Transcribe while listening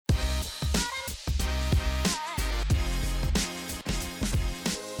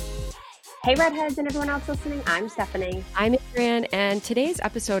Hey, redheads and everyone else listening. I'm Stephanie. I'm Dian, and today's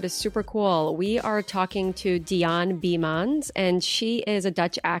episode is super cool. We are talking to Dian Biemans, and she is a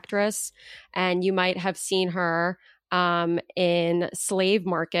Dutch actress, and you might have seen her in Slave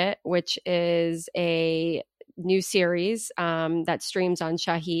Market, which is a new series that streams on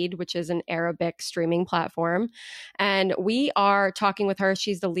Shahid, which is an Arabic streaming platform. And we are talking with her.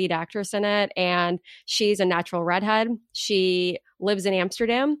 She's the lead actress in it, and she's a natural redhead. She lives in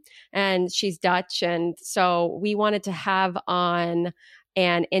Amsterdam and she's Dutch. And so we wanted to have on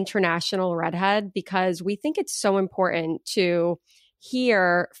an international redhead because we think it's so important to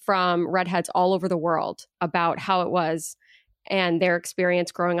hear from redheads all over the world about how it was and their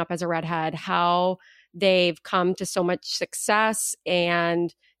experience growing up as a redhead, how they've come to so much success,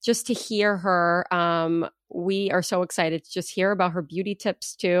 and just to hear her. We are so excited to just hear about her beauty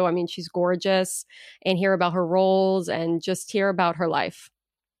tips too. I mean, she's gorgeous, and hear about her roles and just hear about her life.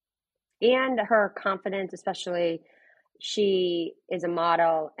 And her confidence, especially she is a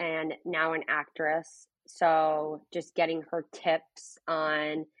model and now an actress. So just getting her tips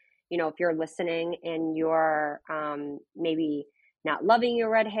on, if you're listening and you're maybe not loving your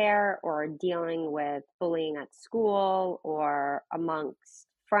red hair or dealing with bullying at school or amongst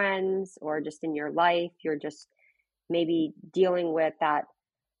friends or just in your life, you're just maybe dealing with that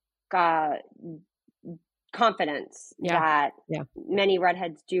confidence that many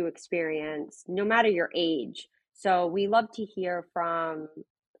redheads do experience, no matter your age. So we love to hear from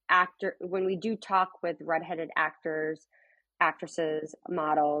when we do talk with redheaded actors, actresses,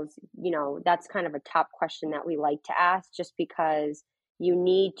 models, that's kind of a top question that we like to ask, just because you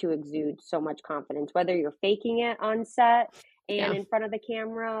need to exude so much confidence, whether you're faking it on set and in front of the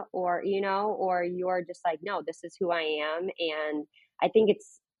camera, or you're just like, no, this is who I am. And I think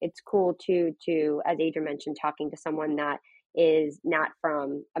it's cool to, as Adrian mentioned, talking to someone that is not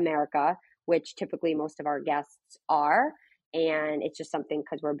from America, which typically most of our guests are. And it's just something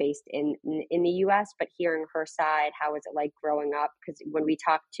because we're based in the US, but hearing her side, how is it like growing up? Because when we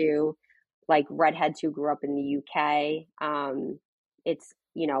talk to like redheads who grew up in the UK, it's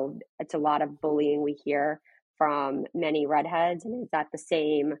a lot of bullying we hear from many redheads. And is that the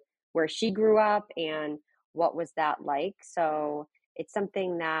same where she grew up, and what was that like? So it's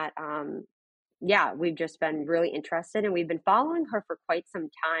something that we've just been really interested, and we've been following her for quite some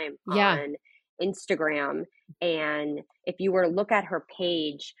time on Instagram. And if you were to look at her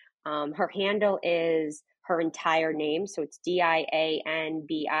page, her handle is her entire name. So it's DianBiemans.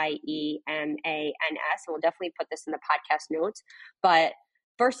 And we'll definitely put this in the podcast notes. But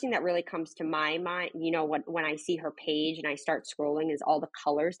first thing that really comes to my mind, when I see her page and I start scrolling, is all the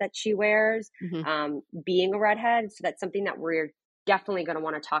colors that she wears, being a redhead. So that's something that we're definitely going to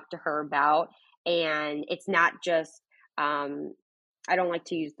want to talk to her about. And it's not just, I don't like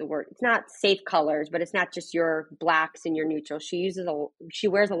to use the word, it's not safe colors, but it's not just your blacks and your neutrals. She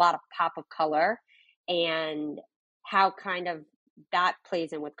wears a lot of pop of color, and how kind of that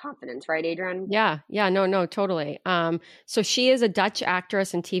plays in with confidence, right, Adrian? Yeah, no, totally. So she is a Dutch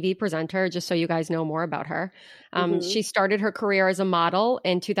actress and TV presenter, just so you guys know more about her. She started her career as a model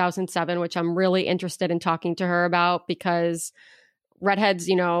in 2007, which I'm really interested in talking to her about, because redheads,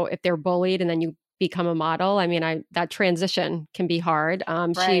 if they're bullied and then you become a model, I mean, that transition can be hard.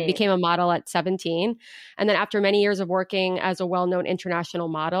 She became a model at 17. And then after many years of working as a well-known international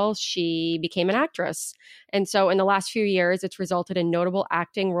model, she became an actress. And so in the last few years, it's resulted in notable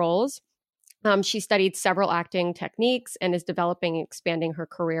acting roles. She studied several acting techniques and is developing and expanding her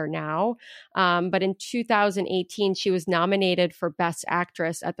career now. But in 2018, she was nominated for Best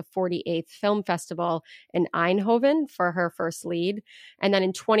Actress at the 48th Film Festival in Eindhoven for her first lead. And then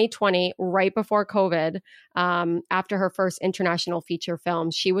in 2020, right before COVID, after her first international feature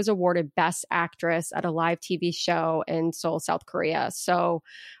film, she was awarded Best Actress at a live TV show in Seoul, South Korea. So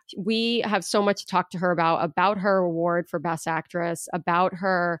we have so much to talk to her about her award for Best Actress, about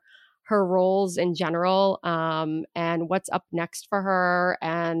her roles in general, and what's up next for her.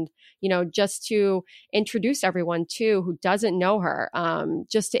 And, just to introduce everyone too, who doesn't know her,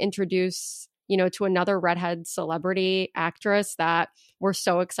 just to introduce, to another redhead celebrity actress that we're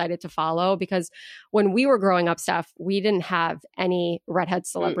so excited to follow. Because when we were growing up, Steph, we didn't have any redhead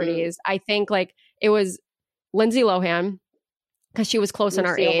celebrities. I think it was Lindsay Lohan, because she was close in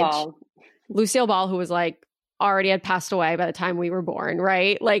our age. Lucille Ball, who was already had passed away by the time we were born,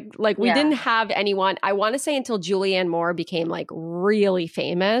 right? We didn't have anyone, I want to say, until Julianne Moore became really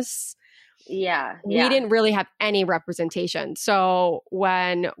famous. We didn't really have any representation. So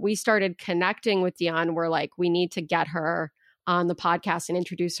when we started connecting with Dian, we're like, we need to get her on the podcast and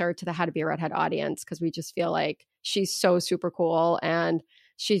introduce her to the How to Be a Redhead audience, because we just feel like she's so super cool, and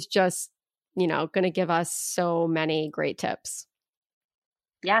she's just going to give us so many great tips.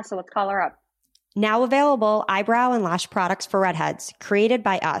 Yeah, so let's call her up. Now available eyebrow and lash products for redheads, created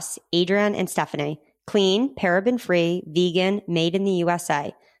by us, Adrian and Stephanie. Clean, paraben-free, vegan, made in the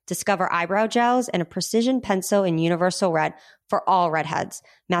USA. Discover eyebrow gels and a precision pencil in universal red for all redheads.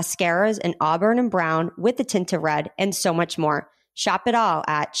 Mascaras in auburn and brown with the tint of red, and so much more. Shop it all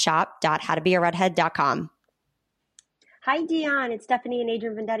at shop.howtobearedhead.com. Hi, Dian. It's Stephanie and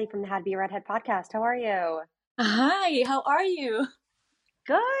Adrian Vendetti from the How to Be a Redhead podcast. How are you? Hi, how are you?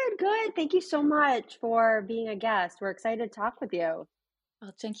 Good. Thank you so much for being a guest. We're excited to talk with you.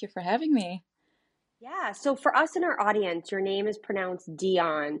 Well, thank you for having me. Yeah, so for us in our audience, your name is pronounced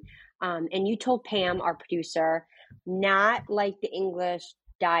Dian, and you told Pam, our producer, not like the English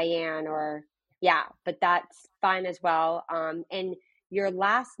Diane but that's fine as well. And your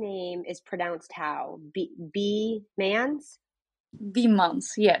last name is pronounced how? Biemans? Biemans,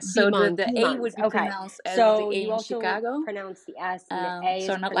 yes. So the A would be pronounced as the A in Chicago. Pronounce the S and the A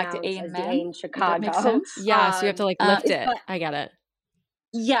so is not pronounced like the A in as man. the A in Chicago. That makes sense. Yeah, so you have to like lift it. I get it.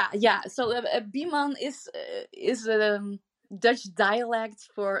 Yeah. So a beeman is a Dutch dialect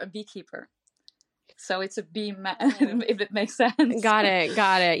for a beekeeper. So it's a beeman, if it makes sense. Got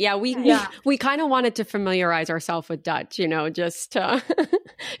it. Yeah, we kind of wanted to familiarize ourselves with Dutch, just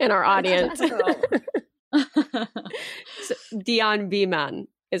in our audience. So, Dian Bieman,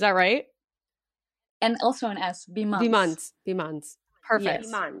 is that right? And also an S, Biemans. Biemans. Perfect.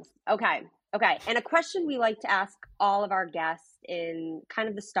 Yes. Biemans. Okay. And a question we like to ask all of our guests in kind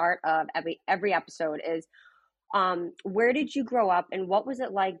of the start of every episode is, where did you grow up and what was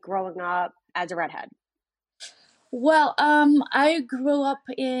it like growing up as a redhead? Well, I grew up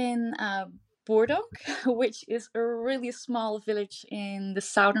in Bordeaux, which is a really small village in the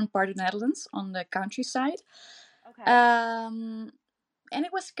southern part of the Netherlands on the countryside. Okay. And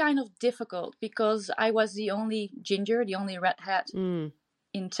it was kind of difficult because I was the only ginger, the only redhead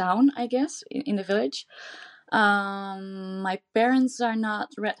in town, I guess, in the village. My parents are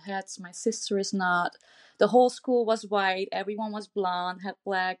not redheads. My sister is not. The whole school was white. Everyone was blonde, had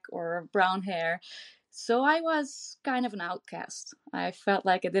black or brown hair. So I was kind of an outcast. I felt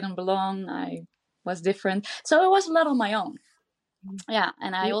like I didn't belong. I was different. So it was a lot on my own. Yeah.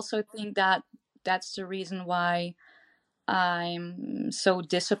 And I also think that that's the reason why I'm so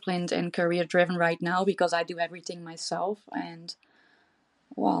disciplined and career driven right now, because I do everything myself. And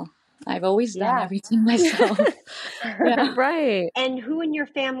well, I've always done everything myself. Right. And who in your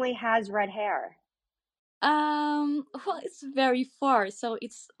family has red hair? Well, it's very far. So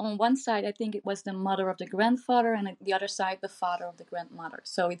it's on one side, I think it was the mother of the grandfather, and on the other side, the father of the grandmother.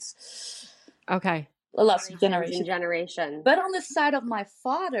 So it's okay, a lot of generation. But on the side of my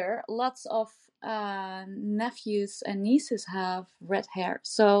father, lots of nephews and nieces have red hair.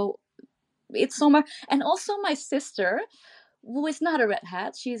 So it's somewhere. And also my sister, who is not a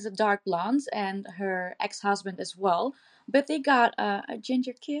redhead, she's a dark blonde, and her ex-husband as well. But they got a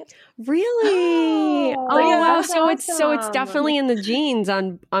ginger kid. Really? Oh wow! So awesome. it's definitely in the genes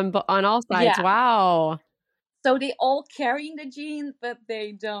on all sides. Yeah. Wow. So they all carrying the gene, but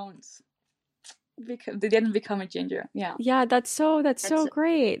they don't. Because they didn't become a ginger. Yeah, that's so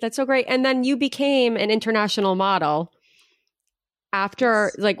great. That's so great. And then you became an international model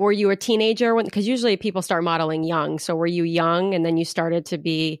after, like, were you a teenager because usually people start modeling young. So were you young and then you started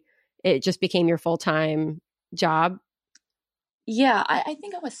to it just became your full-time job? Yeah, I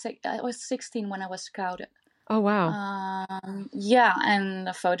think I was 16 when I was scouted. Oh wow. Yeah, and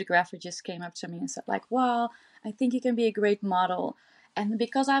a photographer just came up to me and said, like, "Wow, I think you can be a great model." And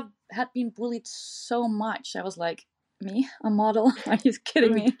because I had been bullied so much, I was like, "Me, a model? Are you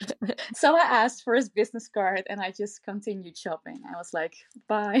kidding me?" So I asked for his business card, and I just continued shopping. I was like,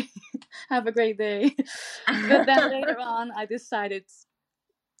 "Bye, have a great day." But then later on, I decided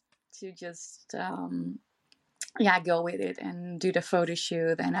to just go with it and do the photo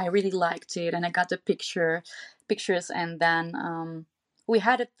shoot, and I really liked it, and I got the pictures, and then we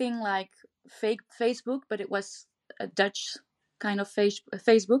had a thing like fake Facebook, but it was a Dutch kind of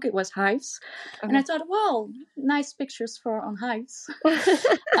Facebook. It was Hives. Okay. And I thought, well, nice pictures for on Hives.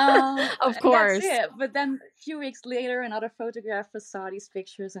 Of course. That's it. But then a few weeks later, another photographer saw these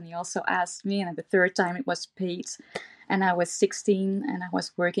pictures, and he also asked me, and the third time it was paid, and I was 16, and I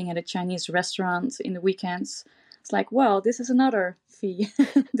was working at a Chinese restaurant in the weekends. It's like, well, this is another fee.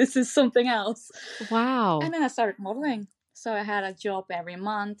 This is something else. Wow. And then I started modeling. So I had a job every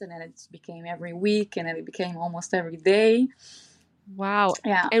month, and then it became every week, and then it became almost every day. Wow.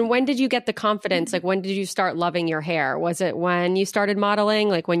 Yeah. And when did you get the confidence? Like, when did you start loving your hair? Was it when you started modeling?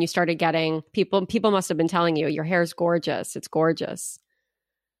 Like, when you started getting people must have been telling you, your hair's gorgeous. It's gorgeous.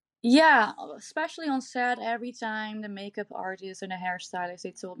 Yeah, especially on set, every time the makeup artist and the hairstylist,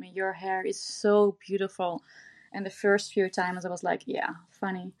 they told me, your hair is so beautiful. And the first few times I was like, yeah,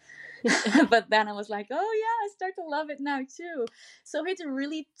 funny. But then I was like, oh yeah, I start to love it now too. So it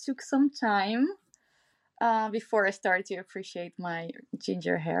really took some time before I started to appreciate my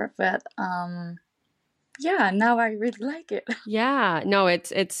ginger hair. But yeah, now I really like it. Yeah, no,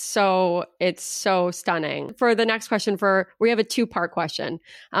 it's so stunning. For the next question, we have a 2-part question.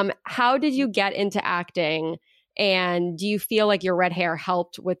 How did you get into acting? And do you feel like your red hair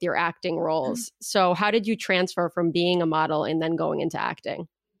helped with your acting roles? So how did you transfer from being a model and then going into acting?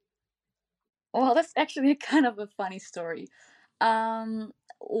 Well, that's actually kind of a funny story. When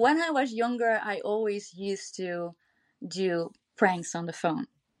I was younger, I always used to do pranks on the phone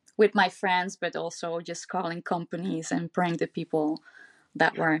with my friends, but also just calling companies and prank the people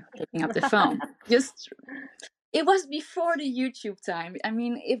that were picking up the phone. Just it was before the YouTube time. I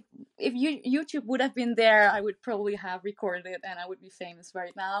mean, if YouTube would have been there, I would probably have recorded it and I would be famous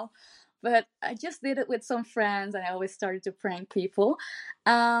right now. But I just did it with some friends, and I always started to prank people.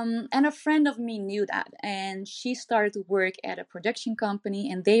 And a friend of me knew that, and she started to work at a production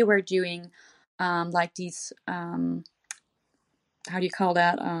company, and they were doing like these how do you call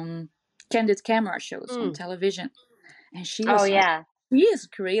that, candid camera shows on television. And she was like, he is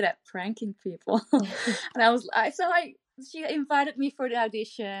great at pranking people. And she invited me for the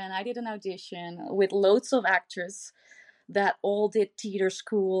audition. I did an audition with loads of actors that all did theater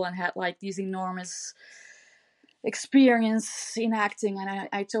school and had like these enormous experience in acting. And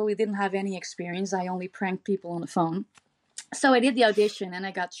I totally didn't have any experience. I only pranked people on the phone. So I did the audition and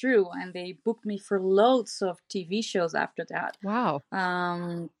I got through, and they booked me for loads of TV shows after that. Wow.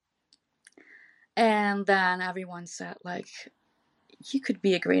 And then everyone said, like, you could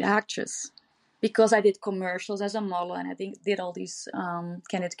be a great actress, because I did commercials as a model, and I did all these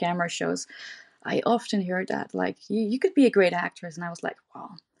candid camera shows. I often heard that, like, you could be a great actress. And I was like,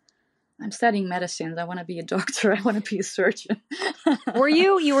 wow, I'm studying medicine. I want to be a doctor. I want to be a surgeon.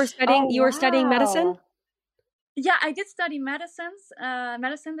 You were studying medicine? Yeah, I did study medicine,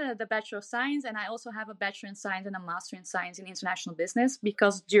 the Bachelor of Science, and I also have a Bachelor in Science and a Master in Science in International Business,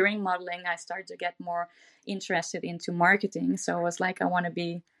 because during modeling, I started to get more interested into marketing. So I was like, I want to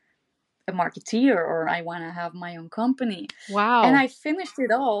be a marketeer, or I want to have my own company. Wow. And I finished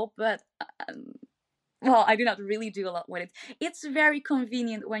it all, but well, I did not really do a lot with it. It's very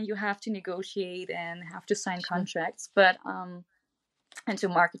convenient when you have to negotiate and have to sign contracts, but and to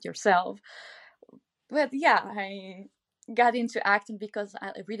market yourself. But yeah, I got into acting because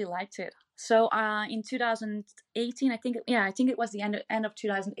I really liked it. So in 2018, I think it was the end of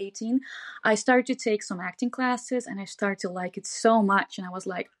 2018, I started to take some acting classes, and I started to like it so much. And I was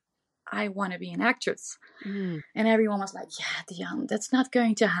like, I want to be an actress. And everyone was like, yeah, Dian, that's not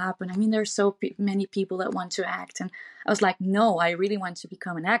going to happen. I mean, there's so many people that want to act. And I was like, no, I really want to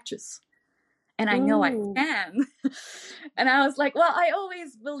become an actress. And I know I can. And I was like, well, I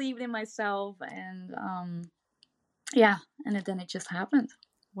always believed in myself. And yeah, and then it just happened.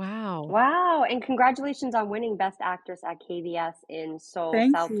 Wow. And congratulations on winning Best Actress at KBS in Seoul,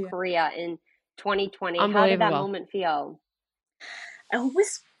 South Korea in 2020. How did that moment feel? It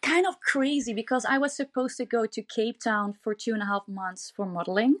was kind of crazy, because I was supposed to go to Cape Town for 2.5 months for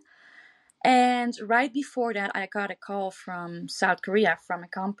modeling. And right before that, I got a call from South Korea, from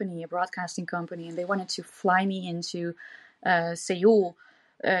a broadcasting company, and they wanted to fly me into Seoul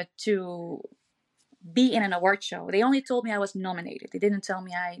to be in an award show. They only told me I was nominated. They didn't tell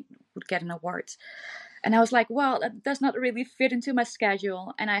me I would get an award. And I was like, well, that does not really fit into my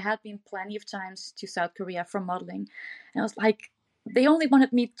schedule. And I had been plenty of times to South Korea for modeling. And I was like, they only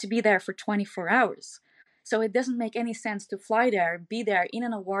wanted me to be there for 24 hours. So it doesn't make any sense to fly there, be there in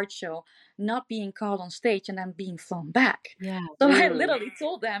an award show, not being called on stage, and then being flown back. Yeah. So I literally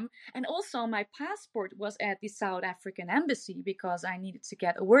told them. And also my passport was at the South African embassy, because I needed to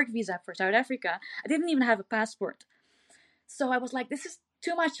get a work visa for South Africa. I didn't even have a passport. So I was like, this is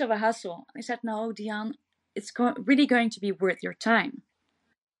too much of a hassle. They said, no, Dian, it's really going to be worth your time.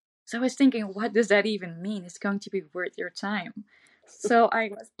 So I was thinking, what does that even mean? It's going to be worth your time. So I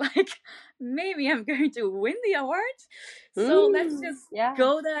was like, maybe I'm going to win the award. So let's just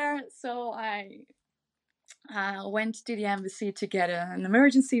go there. So I went to the embassy to get an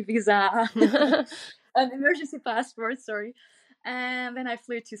emergency visa, an emergency passport, sorry. And then I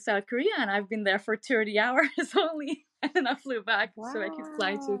flew to South Korea, and I've been there for 30 hours only. And then I flew back so I could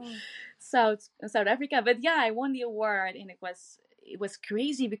fly to South Africa. But yeah, I won the award, and it was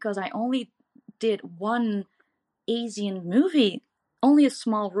crazy, because I only did one Asian movie, only a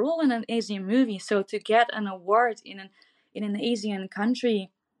small role in an Asian movie. So to get an award in an Asian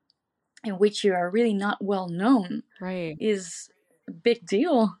country in which you are really not well known, right, is a big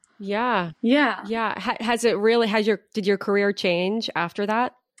deal. Yeah. Yeah. Yeah. Did your career change after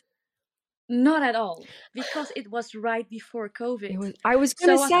that? Not at all, because it was right before COVID. I was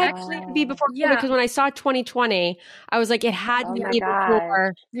going to So I was say actually, to be before COVID, yeah, because when I saw 2020, I was like, it had Oh to my be gosh.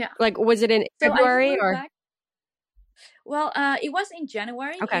 before. yeah. Like, was it in So I February flew or? back. Well, it was in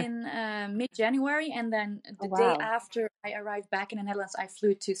January, Okay. in mid-January, and then Oh the day wow. after I arrived back in the Netherlands, I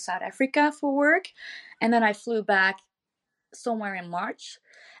flew to South Africa for work, and then I flew back somewhere in March.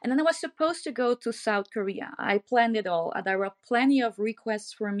 And then I was supposed to go to South Korea. I planned it all. There were plenty of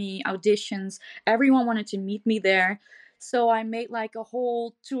requests for me, auditions. Everyone wanted to meet me there. So I made like a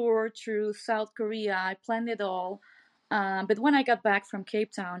whole tour through South Korea. I planned it all. But when I got back from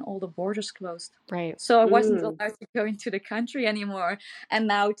Cape Town, all the borders closed. Right. So I wasn't allowed to go into the country anymore. And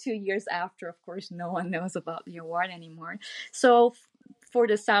now, 2 years after, of course, no one knows about the award anymore. So for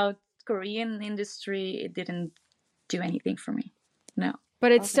the South Korean industry, it didn't do anything for me. No.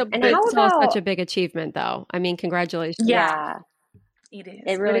 But it's still, And but how it's still such about, a big achievement, though. I mean, congratulations. yeah, It is. it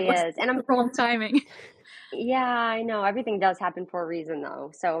But it really was is. And the wrong timing. yeah, I know everything does happen for a reason though.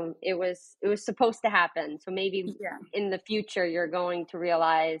 So it was supposed to happen. So maybe Yeah. in the future you're going to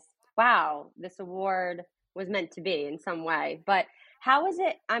realize, wow, this award was meant to be in some way. But how is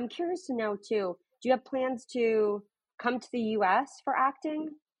it? I'm curious to know too. Do you have plans to come to the US for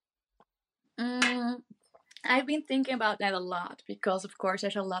acting? I've been thinking about that a lot because, of course,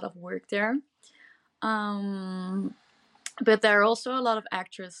 there's a lot of work there. But there are also a lot of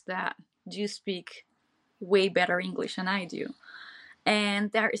actors that do speak way better English than I do.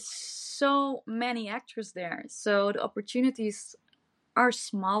 And there is so many actors there. So the opportunities are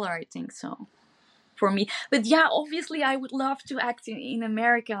smaller, I think so, for me. But yeah, obviously I would love to act in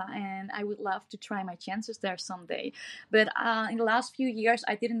America, and I would love to try my chances there someday. But in the last few years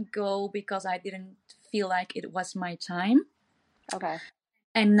I didn't go because I didn't feel like it was my time. Okay.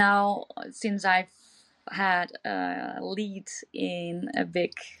 And now, since I've had a lead in a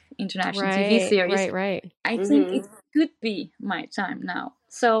big international TV series, Right. I think it could be my time now.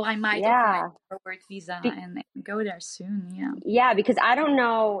 So I might apply for a work visa and go there soon. Yeah. Yeah, because I don't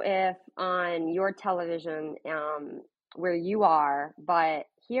know if on your television, where you are, but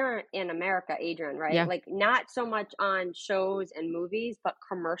here in America, Adrian, right? Yeah. Like not so much on shows and movies, but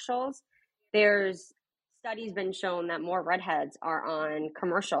commercials. There's studies been shown that more redheads are on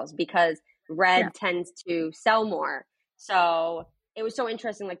commercials because red tends to sell more. So it was so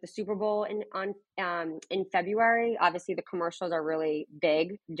interesting, like the Super Bowl in February. Obviously, the commercials are really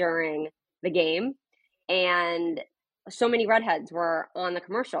big during the game, and so many redheads were on the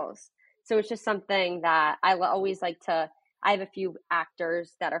commercials. So it's just something that I always like to. I have a few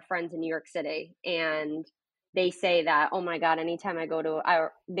actors that are friends in New York City, and they say that, oh my God, anytime I go to,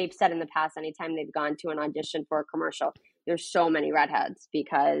 they've said in the past, anytime they've gone to an audition for a commercial, there's so many redheads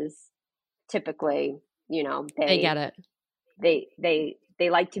because typically, they get it. They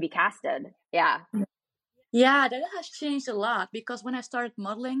like to be casted. Yeah. Yeah, that has changed a lot because when I started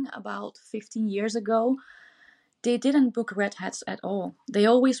modeling about 15 years ago, they didn't book redheads at all. They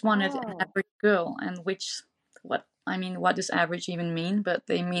always wanted an average girl, and what does average even mean? But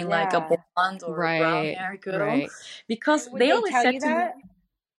they mean like a blonde or a brown hair girl. Right. Because would they always tell said you to that?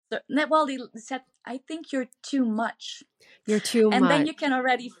 me, well, they said, I think you're too much. You're too much. And then you can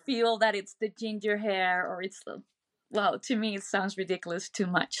already feel that it's the ginger hair or it's well, to me it sounds ridiculous, too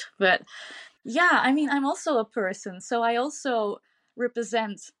much. But yeah, I mean, I'm also a person, so I also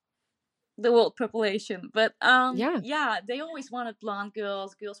represent the world population. But yeah, they always wanted blonde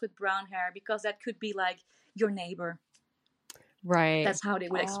girls with brown hair, because that could be like your neighbor. Right. That's how they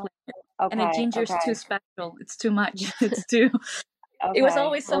would explain it. Okay, And a ginger's too special. It's too much. It's too. Okay. It was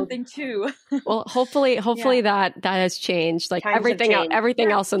always something too. Well, hopefully that has changed. Like Times everything have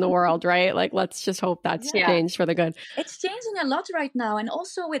changed. Else in the world, right? Like let's just hope that's changed for the good. It's changing a lot right now, and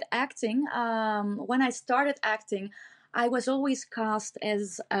also with acting. When I started acting, I was always cast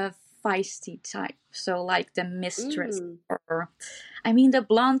as a feisty type, so like the mistress, or I mean, the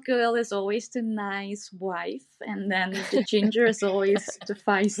blonde girl is always the nice wife, and then the ginger is always the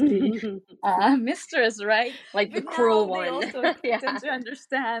feisty mistress, right? Like but the cruel now one. They also tend to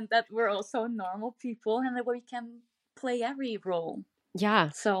understand that we're also normal people, and that we can play every role. Yeah.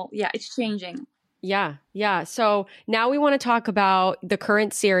 So yeah, it's changing. Yeah. So now we want to talk about the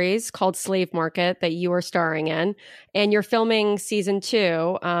current series called Slave Market that you are starring in, and you're filming season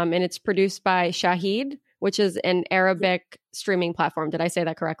 2, and it's produced by Shahid, which is an Arabic streaming platform. Did I say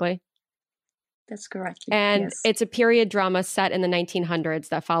that correctly? That's correct. And it's a period drama set in the 1900s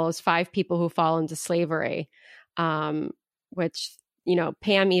that follows 5 people who fall into slavery, which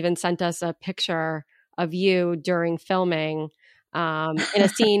Pam even sent us a picture of you during filming in a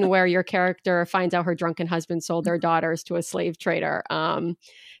scene where your character finds out her drunken husband sold their daughters to a slave trader.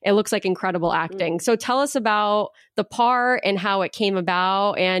 It looks like incredible acting. So tell us about the part and how it came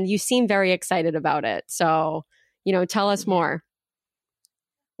about. And you seem very excited about it. So, tell us more.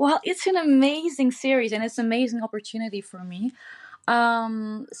 Well, it's an amazing series and it's an amazing opportunity for me.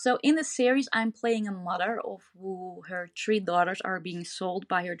 So in the series, I'm playing a mother of who her 3 daughters are being sold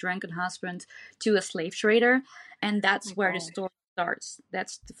by her drunken husband to a slave trader. And that's where the story starts.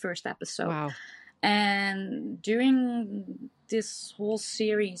 That's the first episode. Wow. And during this whole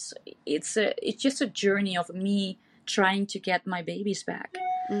series, it's just a journey of me trying to get my babies back.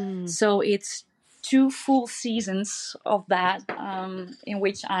 So it's 2 full seasons of that, in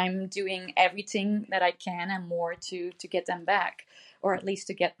which I'm doing everything that I can and more to get them back, or at least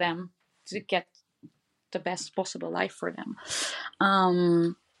to get the best possible life for them.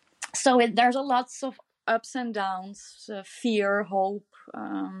 So there's a lots of ups and downs, fear, hope,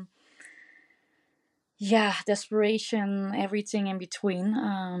 desperation, everything in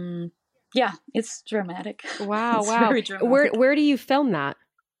between. It's dramatic. Wow. It's wow. very dramatic. Where do you film that?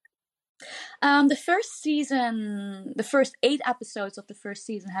 The first season, the first 8 episodes of the first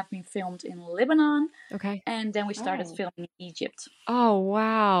season have been filmed in Lebanon. Okay. And then we started filming in Egypt. Oh,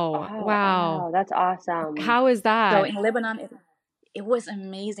 wow. Wow. That's awesome. How is that? So in Lebanon, it was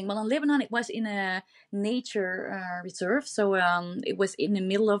amazing. Well, in Lebanon, it was in a nature reserve. So it was in the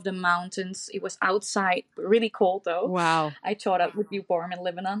middle of the mountains. It was outside, really cold though. Wow. I thought it would be warm in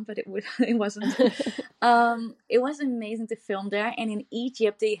Lebanon, but it wasn't. It was amazing to film there. And in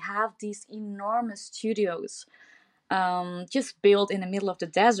Egypt, they have these enormous studios just built in the middle of the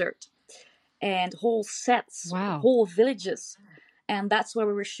desert. And whole sets, whole villages. And that's where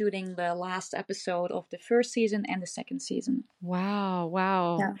we were shooting the last episode of the first season and the second season.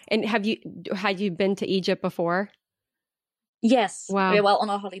 Wow. Yeah. And had you been to Egypt before? Yes. Wow. Well, on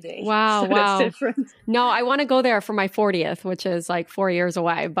a holiday. Wow. So wow. That's different. No, I want to go there for my 40th, which is like 4 years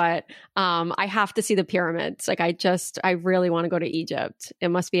away. But I have to see the pyramids. Like I really want to go to Egypt. It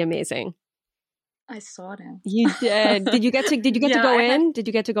must be amazing. I saw them. You did. Did you get to go in? Did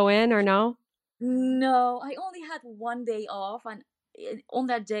you get to go in or no? No, I only had 1 day off, and on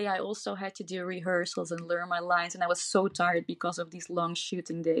that day I also had to do rehearsals and learn my lines, and I was so tired because of these long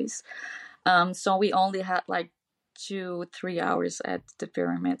shooting days. So we only had like 2-3 hours at the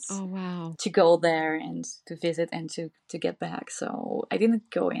pyramids. Oh wow. To go there and to visit and to get back. So I didn't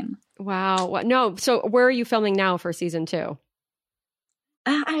go in. Wow. No. So where are you filming now for season 2?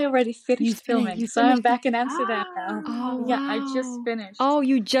 I already finished filming. So I'm back in Amsterdam now. Oh, yeah, I just finished. Oh,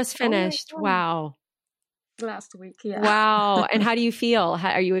 you just finished. Wow. Last week, yeah. Wow. And how do you feel?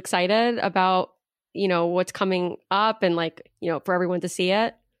 Are you excited about, what's coming up and for everyone to see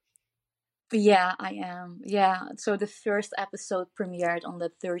it? Yeah, I am. Yeah. So the first episode premiered on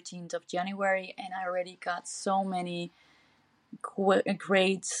the 13th of January, and I already got so many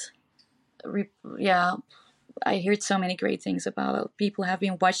great, I heard so many great things about it. People have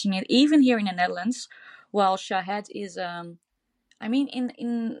been watching it, even here in the Netherlands. While Shahad is,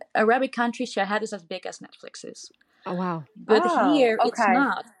 in Arabic countries, Shahad is as big as Netflix is. Oh, wow. But here, it's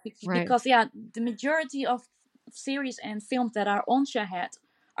not. Because, the majority of series and films that are on Shahad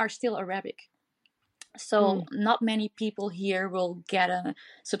are still Arabic. So not many people here will get a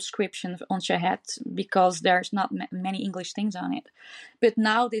subscription on Shahad because there's not many English things on it. But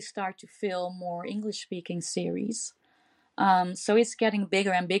now they start to film more English-speaking series. So it's getting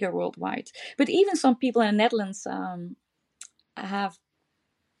bigger and bigger worldwide. But even some people in the Netherlands have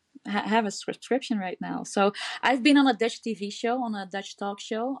a subscription right now. So I've been on a Dutch TV show, on a Dutch talk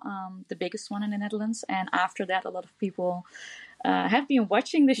show, the biggest one in the Netherlands. And after that, a lot of people have been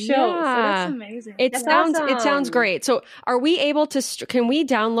watching the show. Yeah. So that's amazing. It sounds great. So are we able to, can we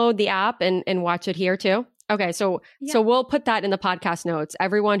download the app and watch it here too? Okay. So we'll put that in the podcast notes.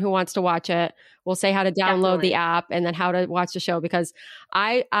 Everyone who wants to watch it, we'll say how to download the app and then how to watch the show, because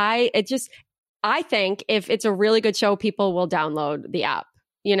I think if it's a really good show, people will download the app.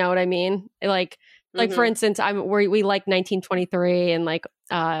 You know what I mean? Like for instance, we like 1923 and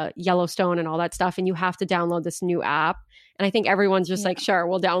Yellowstone and all that stuff, and you have to download this new app. And I think everyone's just like, sure,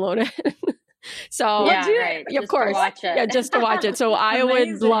 we'll download it. So of course, just to watch it. So I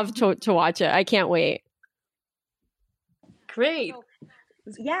would love to watch it. I can't wait. Great.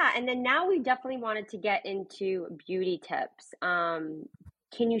 And then now we definitely wanted to get into beauty tips.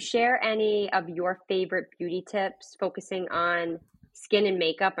 Can you share any of your favorite beauty tips focusing on skin and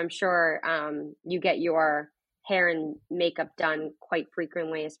makeup? I'm sure you get your hair and makeup done quite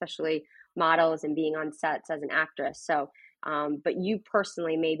frequently, especially models and being on sets as an actress. So But you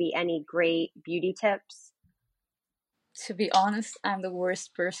personally, maybe any great beauty tips? To be honest, I'm the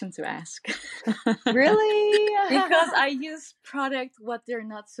worst person to ask. Really? Because I use product what they're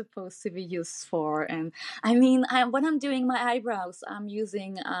not supposed to be used for. And I mean, when I'm doing my eyebrows, I'm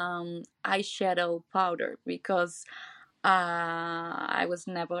using eyeshadow powder because I was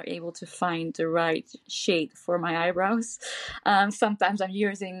never able to find the right shade for my eyebrows. Sometimes I'm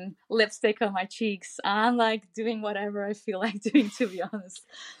using lipstick on my cheeks. I'm like doing whatever I feel like doing, to be honest.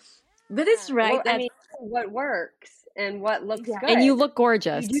 But it's right that, I mean, what works and what looks good. And you look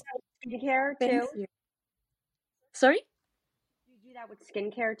gorgeous. You do that with skincare too? Thank you. Sorry? You do that with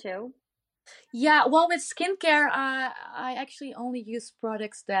skincare too? Yeah, well, with skincare, I actually only use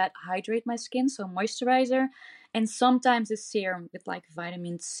products that hydrate my skin, so moisturizer, and sometimes a serum with like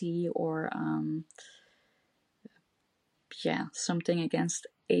vitamin C or something against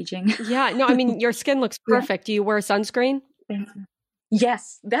aging. Yeah, no, I mean your skin looks perfect. Do you wear sunscreen? Thank you.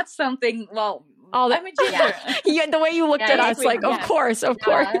 Yes, that's something. Well, I'm a ginger. Yeah, the way you looked at us, like, yes. of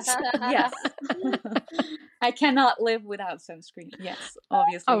course. Yes. I cannot live without sunscreen. Yes,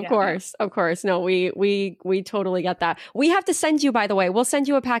 obviously. Of course. No, we totally get that. We have to send you, by the way, we'll send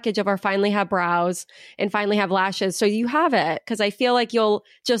you a package of our Finally Have brows and Finally Have lashes, so you have it, because I feel like you'll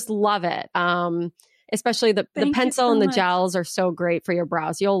just love it. Especially the pencil so and the much. gels are so great for your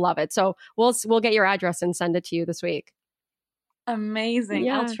brows. You'll love it. So we'll get your address and send it to you this week. Amazing.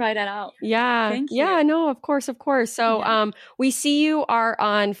 Yeah. I'll try that out. Yeah. Thank you. Yeah, no, of course. So we see you are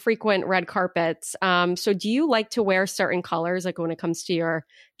on frequent red carpets. So do you like to wear certain colors, like when it comes to your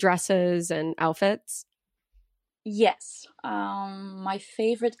dresses and outfits? Yes. My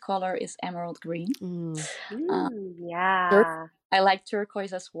favorite color is emerald green. Yeah. I like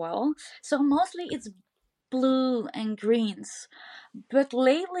turquoise as well. So mostly it's blue and greens. But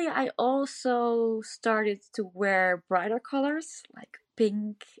lately I also started to wear brighter colors like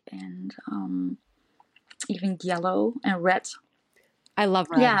pink and even yellow and red. I love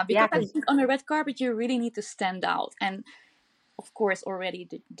red. Yeah, because I think on a red carpet you really need to stand out. And of course already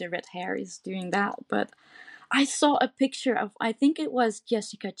the red hair is doing that. But I saw a picture of, I think it was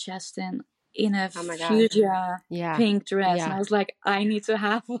Jessica Chastain in a fuchsia pink dress. And I was like, I need to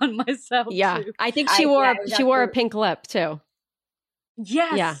have one myself too. I think she wore a pink lip too.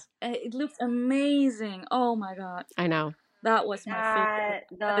 Yes. Yeah. It looked amazing. Oh my God. I know. That was my favorite.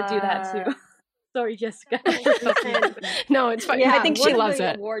 I had to do that too. Sorry, Jessica. No, it's fine. I think she loves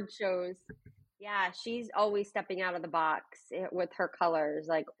it. Award shows. Yeah, she's always stepping out of the box with her colors,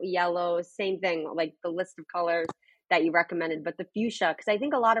 like yellow, same thing, like the list of colors that you recommended, but the fuchsia, because I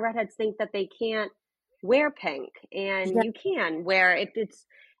think a lot of redheads think that they can't wear pink, and you can wear it.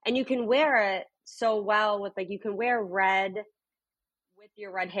 And you can wear it so well with, like, you can wear red with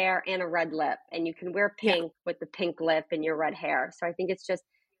your red hair and a red lip, and you can wear pink with the pink lip and your red hair. So I think it's just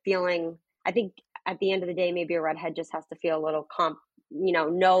feeling, I think at the end of the day, maybe a redhead just has to feel a little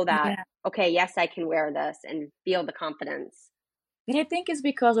know that, okay, yes, I can wear this, and feel the confidence. And I think it's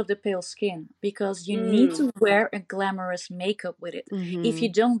because of the pale skin, because you need to wear a glamorous makeup with it. Mm-hmm. If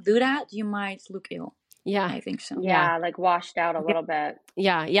you don't do that, you might look ill. Yeah, I think so. Yeah, like washed out a little bit.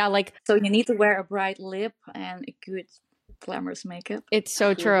 Yeah, like, so you need to wear a bright lip and a good glamorous makeup. It's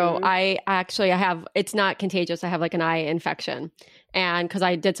so true. I have, it's not contagious. I have like an eye infection, and because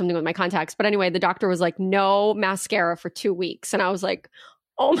I did something with my contacts. But anyway, the doctor was like, no mascara for 2 weeks. And I was like,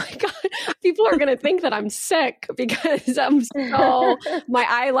 oh my God, people are going to think that I'm sick because my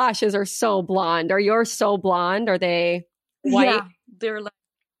eyelashes are so blonde. Are yours so blonde? Are they white? Yeah, they're like,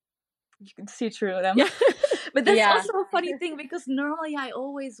 you can see through them. Yeah. But that's also a funny thing, because normally I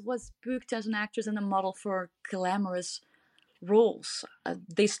always was booked as an actress and a model for glamorous roles.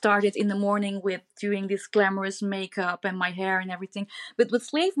 They started in the morning with doing this glamorous makeup and my hair and everything. But with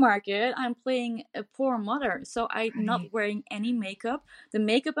Slave Market, I'm playing a poor mother. So I'm not wearing any makeup. The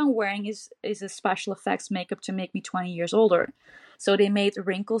makeup I'm wearing is a special effects makeup to make me 20 years older. So they made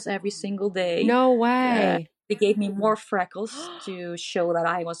wrinkles every single day. No way. They gave me more freckles to show that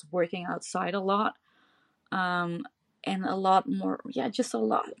I was working outside a lot. And a lot more, just a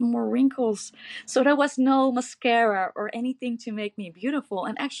lot more wrinkles. So there was no mascara or anything to make me beautiful.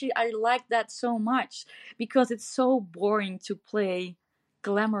 And actually, I like that so much, because it's so boring to play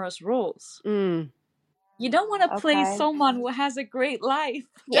glamorous roles. You don't want to play someone who has a great life.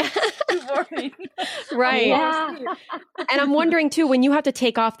 That's too boring. Right. Yeah. And I'm wondering too, when you have to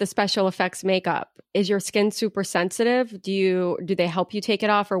take off the special effects makeup, is your skin super sensitive? Do they help you take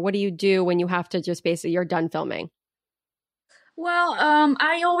it off, or what do you do when you have to just basically, you're done filming? Well,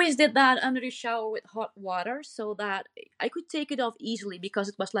 I always did that under the shower with hot water, so that I could take it off easily, because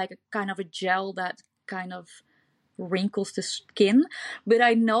it was like a kind of a gel that kind of wrinkles the skin, but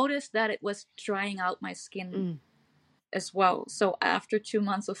I noticed that it was drying out my skin as well. So after 2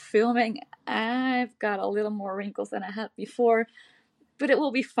 months of filming, I've got a little more wrinkles than I had before, but it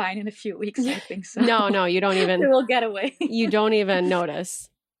will be fine in a few weeks, I think so. No, you don't even. It will get away. You don't even notice.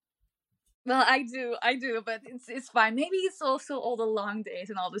 Well, I do, but it's fine. Maybe it's also all the long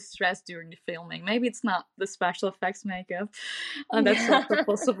days and all the stress during the filming. Maybe it's not the special effects makeup. That's also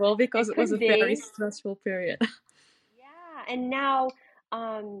possible because it was a very stressful period. Yeah, and now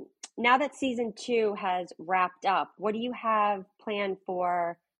that season 2 has wrapped up, what do you have planned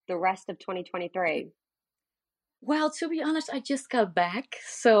for the rest of 2023? Well, to be honest, I just got back,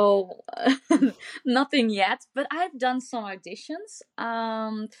 so nothing yet. But I've done some auditions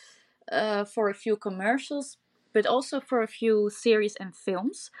for a few commercials, but also for a few series and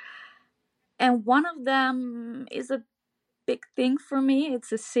films. And one of them is a big thing for me.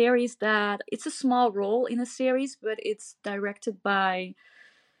 It's a series it's a small role in a series, but it's directed by,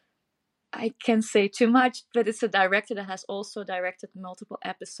 I can't say too much, but it's a director that has also directed multiple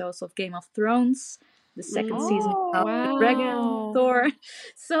episodes of Game of Thrones, the second season of The Dragon, Thor.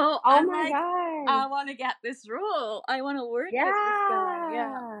 So I'm like, God. I want to get this role. I want to work with this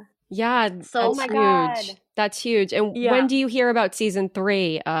guy. Yeah, so that's huge. God. That's huge. And when do you hear about season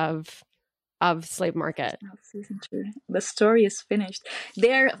 3 of Slave Market? Season 2. The story is finished.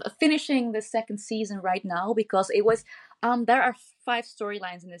 They're finishing the second season right now because it was there are 5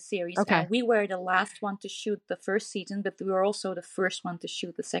 storylines in the series, and we were the last one to shoot the first season, but we were also the first one to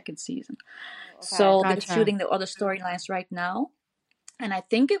shoot the second season. So they're shooting the other storylines right now, and I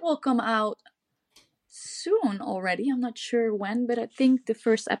think it will come out soon already. I'm not sure when, but I think the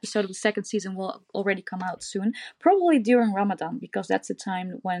first episode of the second season will already come out soon, probably during Ramadan, because that's the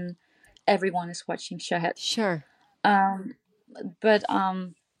time when everyone is watching Shahid. Sure. But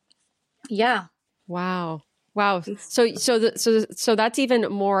yeah. Wow. So that's even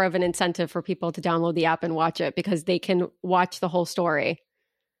more of an incentive for people to download the app and watch it, because they can watch the whole story.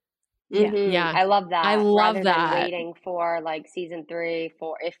 Yeah. I love that. I love rather that. than waiting for like season 3,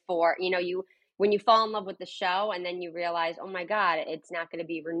 when you fall in love with the show and then you realize, oh my God, it's not going to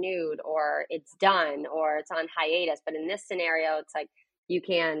be renewed, or it's done, or it's on hiatus. But in this scenario, it's like you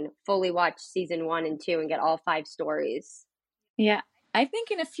can fully watch season 1 and 2 and get all 5 stories. Yeah. I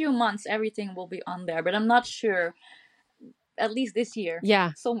think in a few months everything will be on there, but I'm not sure. At least this year.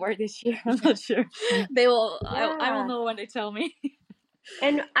 Yeah. Somewhere this year. I'm not sure. They will. Yeah. I will know when they tell me.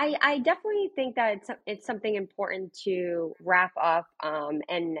 And I definitely think that it's something important to wrap up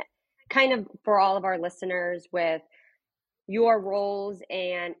and kind of for all of our listeners with your roles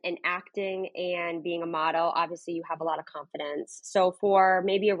and acting and being a model. Obviously you have a lot of confidence. So for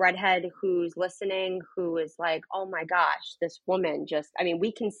maybe a redhead who's listening, who is like, oh my gosh, this woman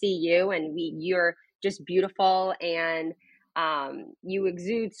we can see you, and you're just beautiful, and you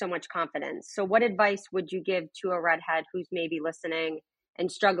exude so much confidence. So what advice would you give to a redhead who's maybe listening and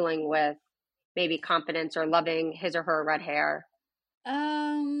struggling with maybe confidence or loving his or her red hair?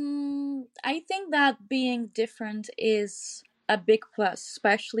 I think that being different is a big plus,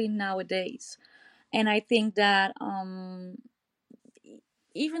 especially nowadays. And I think that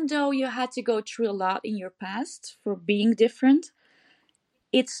even though you had to go through a lot in your past for being different,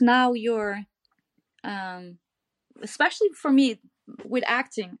 it's now your especially for me with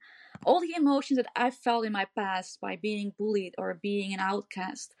acting, all the emotions that I felt in my past by being bullied or being an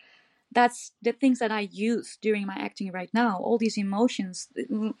outcast, that's the things that I use during my acting right now. All these emotions,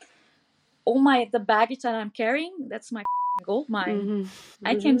 the baggage that I'm carrying, that's my gold mine.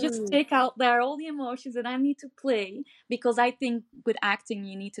 I can just take out there all the emotions that I need to play, because I think with acting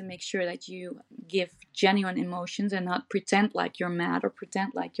you need to make sure that you give genuine emotions and not pretend like you're mad or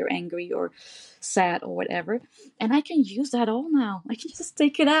pretend like you're angry or sad or whatever. And I can use that all now. I can just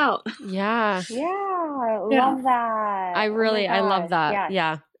take it out. Yeah. Love that. I love that.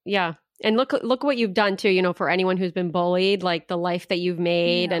 Yes. Yeah. And look what you've done too, for anyone who's been bullied, like the life that you've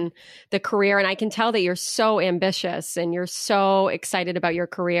made and the career. And I can tell that you're so ambitious and you're so excited about your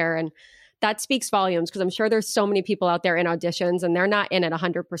career. And that speaks volumes, because I'm sure there's so many people out there in auditions and they're not in it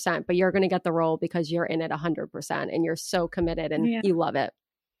 100%, but you're going to get the role because you're in it 100% and you're so committed and you love it.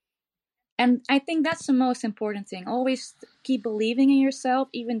 And I think that's the most important thing. Always keep believing in yourself,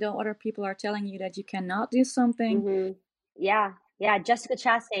 even though other people are telling you that you cannot do something. Yeah, Jessica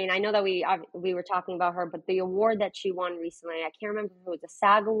Chastain. I know that we were talking about her, but the award that she won recently, I can't remember if it was a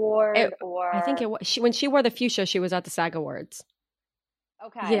SAG award or... I think it was. When she wore the fuchsia, she was at the SAG Awards.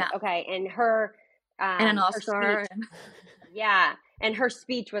 Okay. Yeah. Okay. And her... and an Oscar. And her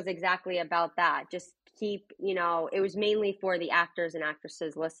speech was exactly about that. Just keep, it was mainly for the actors and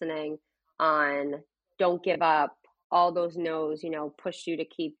actresses listening on don't give up, all those no's, push you to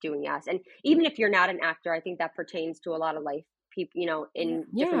keep doing yes. And even if you're not an actor, I think that pertains to a lot of life people, in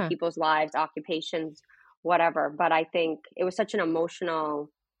different people's lives, occupations, whatever. But I think it was such an emotional,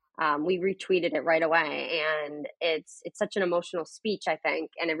 we retweeted it right away, and it's such an emotional speech, I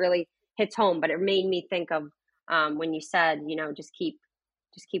think, and it really hits home. But it made me think of when you said, just keep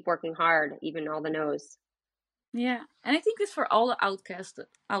working hard, even all the no's. Yeah, and I think it's for all the outcasts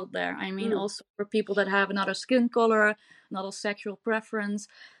out there. I mean, also for people that have another skin color, another sexual preference,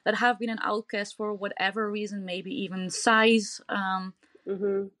 that have been an outcast for whatever reason, maybe even size.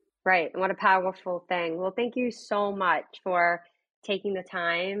 Right. And what a powerful thing. Well, thank you so much for taking the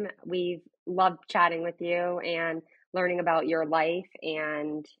time. We've loved chatting with you and learning about your life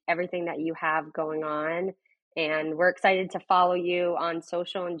and everything that you have going on. And we're excited to follow you on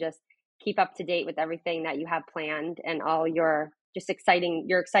social and just keep up to date with everything that you have planned and all your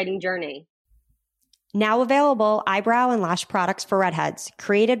exciting journey. Now available eyebrow and lash products for redheads,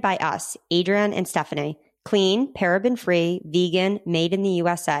 created by us, Adrian and Stephanie. Clean, paraben-free, vegan, made in the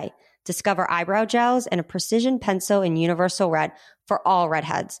USA. Discover eyebrow gels and a precision pencil in universal red for all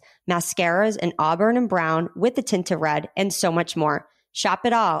redheads. Mascaras in auburn and brown with the tint of red, and so much more. Shop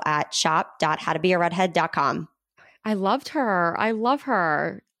it all at shop.howtobearedhead.com. I loved her. I love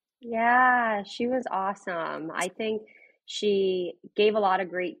her. Yeah, she was awesome. I think she gave a lot of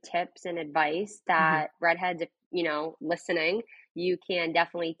great tips and advice that redheads, if listening, you can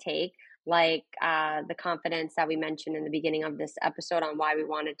definitely take, like the confidence that we mentioned in the beginning of this episode on why we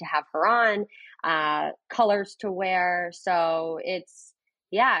wanted to have her on, colors to wear. So and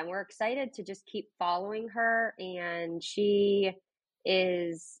we're excited to just keep following her. And she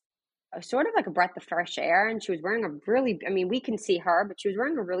is sort of like a breath of fresh air, and she was wearing we can see her, but she was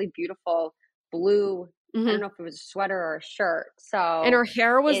wearing a really beautiful blue, I don't know if it was a sweater or a shirt. So, and her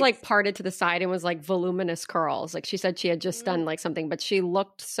hair was like parted to the side and was like voluminous curls. Like she said she had just done like something, but she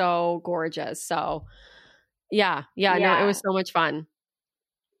looked so gorgeous. So no, it was so much fun.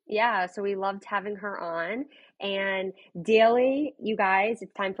 Yeah, so we loved having her on. And daily, you guys,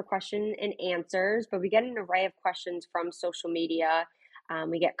 it's time for question and answers, but we get an array of questions from social media.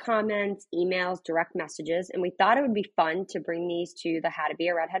 We get comments, emails, direct messages, and we thought it would be fun to bring these to the How to Be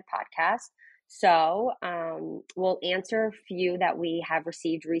a Redhead podcast. So we'll answer a few that we have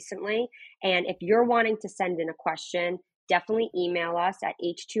received recently. And if you're wanting to send in a question, definitely email us at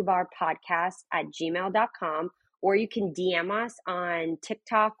h2barpodcast@gmail.com, or you can DM us on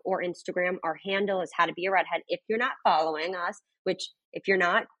TikTok or Instagram. Our handle is How to Be a Redhead. If you're not following us, which if you're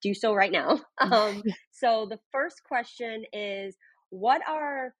not, do so right now. So the first question is, what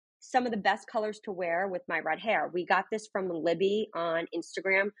are some of the best colors to wear with my red hair? We got this from Libby on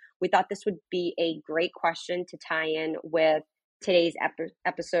Instagram. We thought this would be a great question to tie in with today's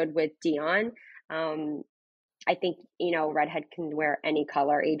episode with Dian. I think, redhead can wear any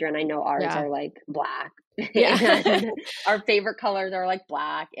color. Adrian, I know ours are like black. Yeah. Our favorite colors are like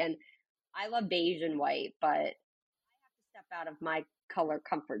black. And I love beige and white, but I have to step out of my color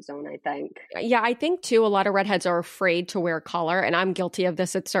comfort zone, I think. Yeah, I think too, a lot of redheads are afraid to wear color, and I'm guilty of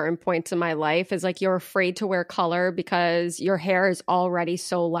this at certain points in my life, is like you're afraid to wear color because your hair is already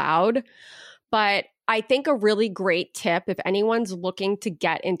so loud. But I think a really great tip, if anyone's looking to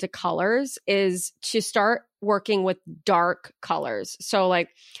get into colors, is to start working with dark colors. So like,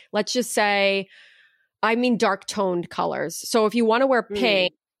 let's just say, dark toned colors. So if you want to wear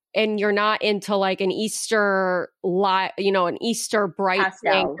pink, and you're not into like an Easter light, an Easter bright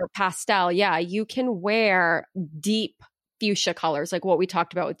pink or pastel, you can wear deep fuchsia colors, like what we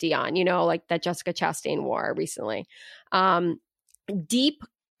talked about with Dian, like that Jessica Chastain wore recently. Deep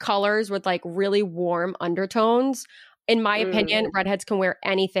colors with like really warm undertones. In my opinion, redheads can wear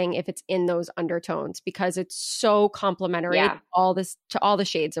anything if it's in those undertones, because it's so complementary to all the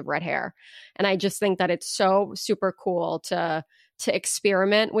shades of red hair. And I just think that it's so super cool to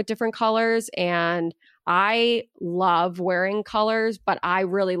experiment with different colors. And I love wearing colors, but I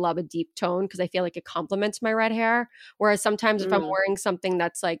really love a deep tone because I feel like it complements my red hair. Whereas sometimes if I'm wearing something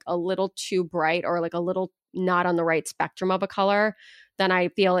that's like a little too bright or like a little not on the right spectrum of a color, then I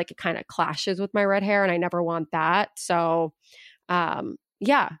feel like it kind of clashes with my red hair, and I never want that. So I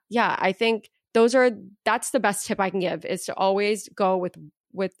think that's the best tip I can give, is to always go with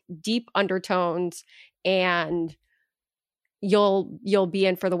deep undertones, and you'll be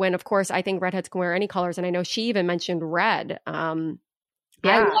in for the win. Of course, I think redheads can wear any colors, and I know she even mentioned red. I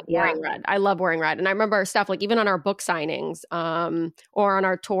love wearing red. I love wearing red. And I remember stuff like even on our book signings, or on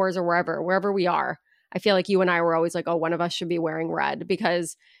our tours or wherever we are, I feel like you and I were always like, oh, one of us should be wearing red,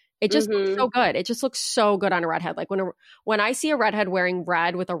 because It just looks so good. It just looks so good on a redhead. Like when I see a redhead wearing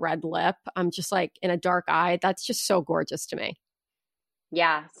red with a red lip, I'm just like in a dark eye. That's just so gorgeous to me.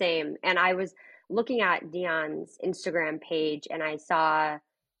 Yeah, same. And I was looking at Dian's Instagram page and I saw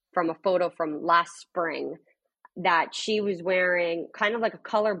from a photo from last spring that she was wearing kind of like a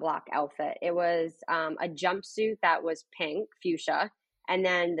color block outfit. It was a jumpsuit that was pink, fuchsia, and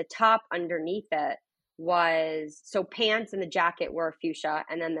then the top underneath it was, so pants and the jacket were fuchsia,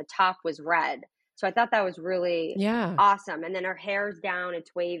 and then the top was red. So I thought that was really awesome. And then her hair's down,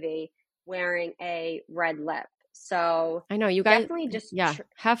 it's wavy, wearing a red lip. So I know you guys definitely just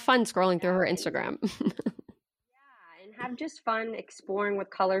have fun scrolling through her Instagram. And have just fun exploring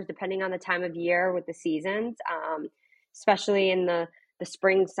with colors depending on the time of year with the seasons. Especially in the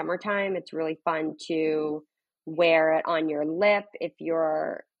spring, summertime, it's really fun to wear it on your lip if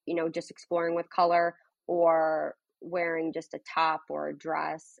you're, just exploring with color, or wearing just a top or a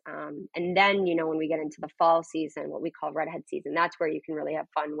dress. And then, when we get into the fall season, what we call redhead season, that's where you can really have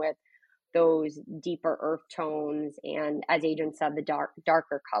fun with those deeper earth tones. And as Adrian said, the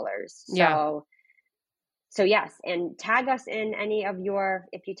darker colors. So yes, and tag us in any of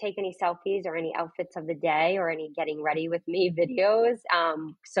if you take any selfies or any outfits of the day or any getting ready with me videos,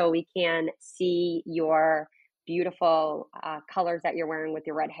 so we can see your beautiful colors that you're wearing with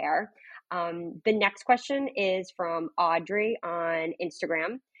your red hair. The next question is from Audrey on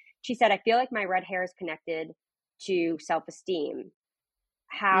Instagram. She said, I feel like my red hair is connected to self-esteem.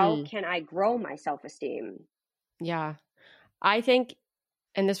 How can I grow my self-esteem? Yeah, I think,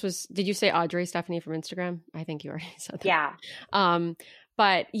 and this was, did you say Audrey, Stephanie, from Instagram? I think you already said that. Yeah.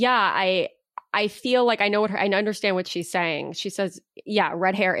 But yeah, I feel like I know I understand what she's saying. She says, yeah,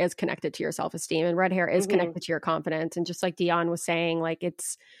 red hair is connected to your self-esteem, and red hair is connected to your confidence. And just like Dian was saying, like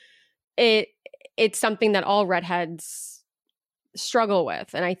it's something that all redheads struggle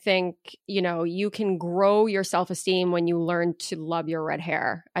with. And I think, you can grow your self-esteem when you learn to love your red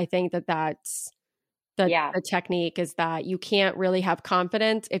hair. I think that's the technique, is that you can't really have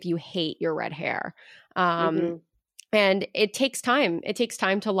confidence if you hate your red hair. And it takes time. It takes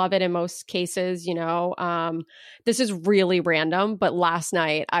time to love it in most cases, This is really random, but last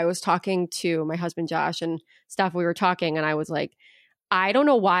night I was talking to my husband, Josh, and Steph, we were talking, and I was like, I don't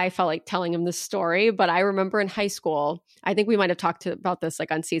know why I felt like telling him this story, but I remember in high school, I think we might have talked about this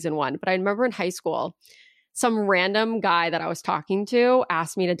like on season 1, but I remember in high school, some random guy that I was talking to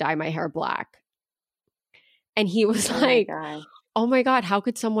asked me to dye my hair black. And he was oh my God, how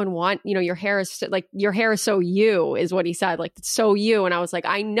could someone want, your hair is so you, is what he said. Like, it's so you. And I was like,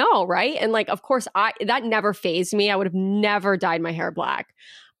 I know. Right. And like, of course that never fazed me. I would have never dyed my hair black.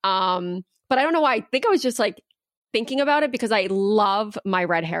 But I don't know why. I think I was just like thinking about it because I love my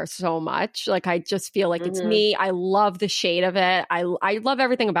red hair so much. Like, I just feel like it's me. I love the shade of it. I love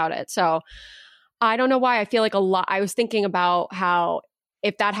everything about it. So I don't know why. I feel like I was thinking about how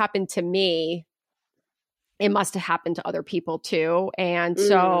if that happened to me, it must have happened to other people too. And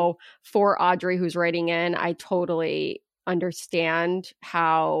so for Audrey, who's writing in, I totally understand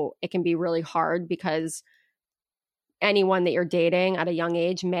how it can be really hard, because anyone that you're dating at a young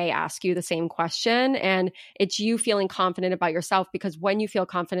age may ask you the same question. And it's you feeling confident about yourself, because when you feel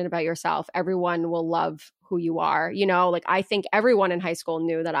confident about yourself, everyone will love who you are. Like, I think everyone in high school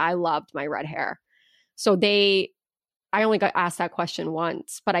knew that I loved my red hair. So I only got asked that question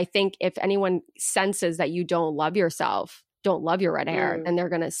once, but I think if anyone senses that you don't love yourself, don't love your red hair, then they're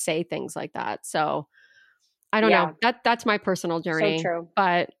going to say things like that. So I don't know. That's my personal journey. So true.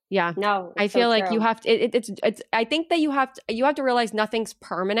 But yeah, no, I feel like you have to, it's, I think that you have to realize nothing's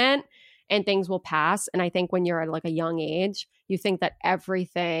permanent and things will pass. And I think when you're at like a young age, you think that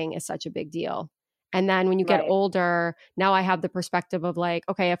everything is such a big deal. And then when you get older, now I have the perspective of like,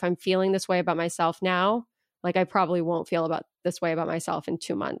 okay, if I'm feeling this way about myself now, like, I probably won't feel this way about myself in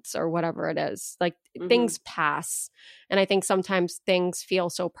 2 months or whatever it is. Like, things pass. And I think sometimes things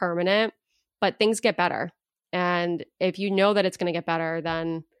feel so permanent, but things get better. And if you know that it's going to get better,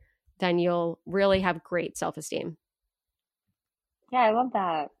 then you'll really have great self-esteem. Yeah, I love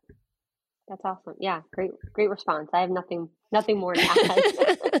that. That's awesome. Yeah, great response. I have nothing more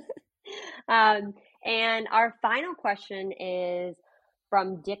to add. And our final question is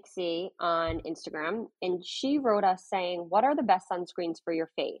from Dixie on Instagram, and she wrote us saying, what are the best sunscreens for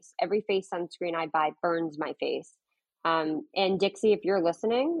your face? Every face sunscreen I buy burns my face. And Dixie, if you're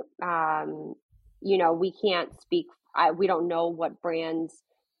listening, we can't speak, we don't know what brands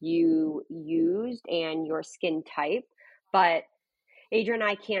you used and your skin type, but Adrian and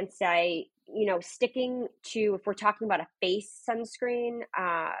I can say, sticking to, if we're talking about a face sunscreen,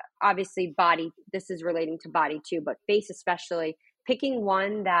 obviously body, this is relating to body too, but face especially, picking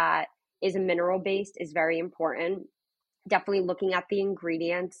one that is a mineral based is very important. Definitely looking at the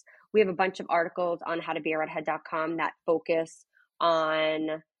ingredients. We have a bunch of articles on howtobearedhead.com that focus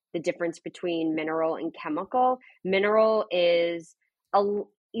on the difference between mineral and chemical. Mineral is,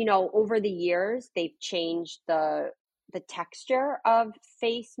 over the years, they've changed the texture of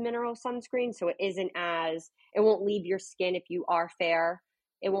face mineral sunscreen. So it won't leave your skin, if you are fair,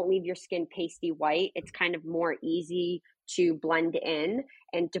 it won't leave your skin pasty white. It's kind of more easy to blend in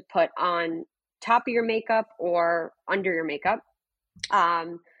and to put on top of your makeup or under your makeup.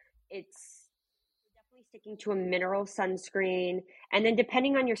 It's definitely sticking to a mineral sunscreen. And then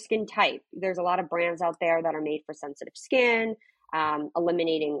depending on your skin type, there's a lot of brands out there that are made for sensitive skin,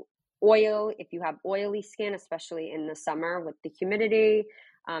 eliminating oil if you have oily skin, especially in the summer with the humidity.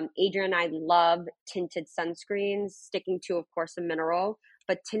 Adrian and I love tinted sunscreens, sticking to, of course, a mineral,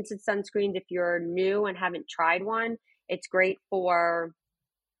 but tinted sunscreens, if you're new and haven't tried one, it's great for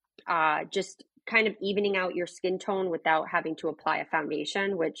just kind of evening out your skin tone without having to apply a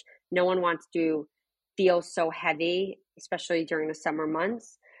foundation, which no one wants to feel so heavy, especially during the summer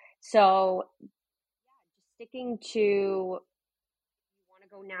months. So just sticking to, you want to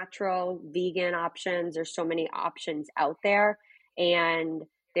go natural, vegan options. There's so many options out there, and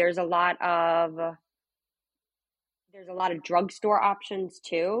there's a lot of drugstore options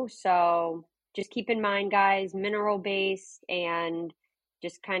too. So just keep in mind, guys, mineral based, and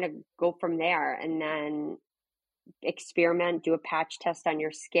just kind of go from there, and then experiment, do a patch test on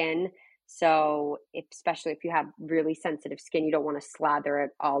your skin. So especially if you have really sensitive skin, you don't want to slather it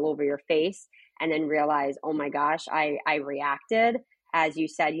all over your face and then realize, oh my gosh, I reacted. As you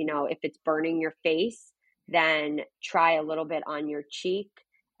said, if it's burning your face, then try a little bit on your cheek,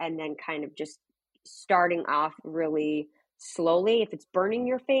 and then kind of just starting off really slowly. If it's burning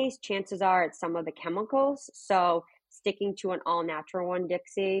your face, chances are it's some of the chemicals. So sticking to an all natural one,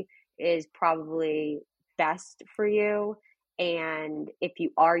 Dixie, is probably best for you. And if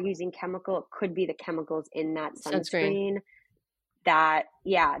you are using chemical, it could be the chemicals in that sunscreen that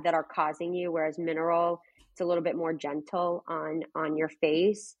are causing you. Whereas mineral, it's a little bit more gentle on your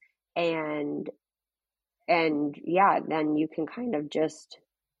face, and then you can kind of just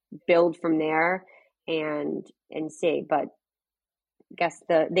build from there and see. But I guess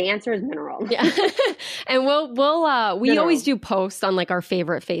the answer is mineral. Yeah. And we always do posts on like our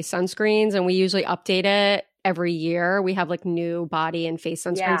favorite face sunscreens, and we usually update it every year. We have like new body and face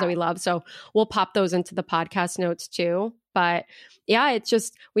sunscreens that we love. So we'll pop those into the podcast notes too. But yeah, it's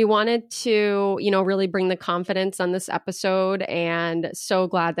just, we wanted to, really bring the confidence on this episode, and so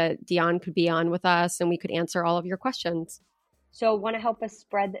glad that Dian could be on with us and we could answer all of your questions. So want to help us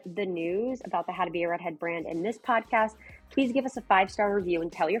spread the news about the How to Be a Redhead brand in this podcast? Please give us a 5-star review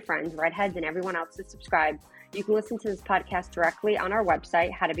and tell your friends, redheads, and everyone else to subscribe. You can listen to this podcast directly on our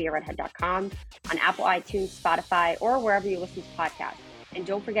website, howtobearedhead.com, on Apple, iTunes, Spotify, or wherever you listen to podcasts. And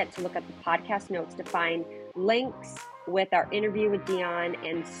don't forget to look at the podcast notes to find links with our interview with Dian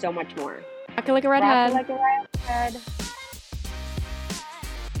and so much more. Rock it like a redhead. Rock it like a redhead.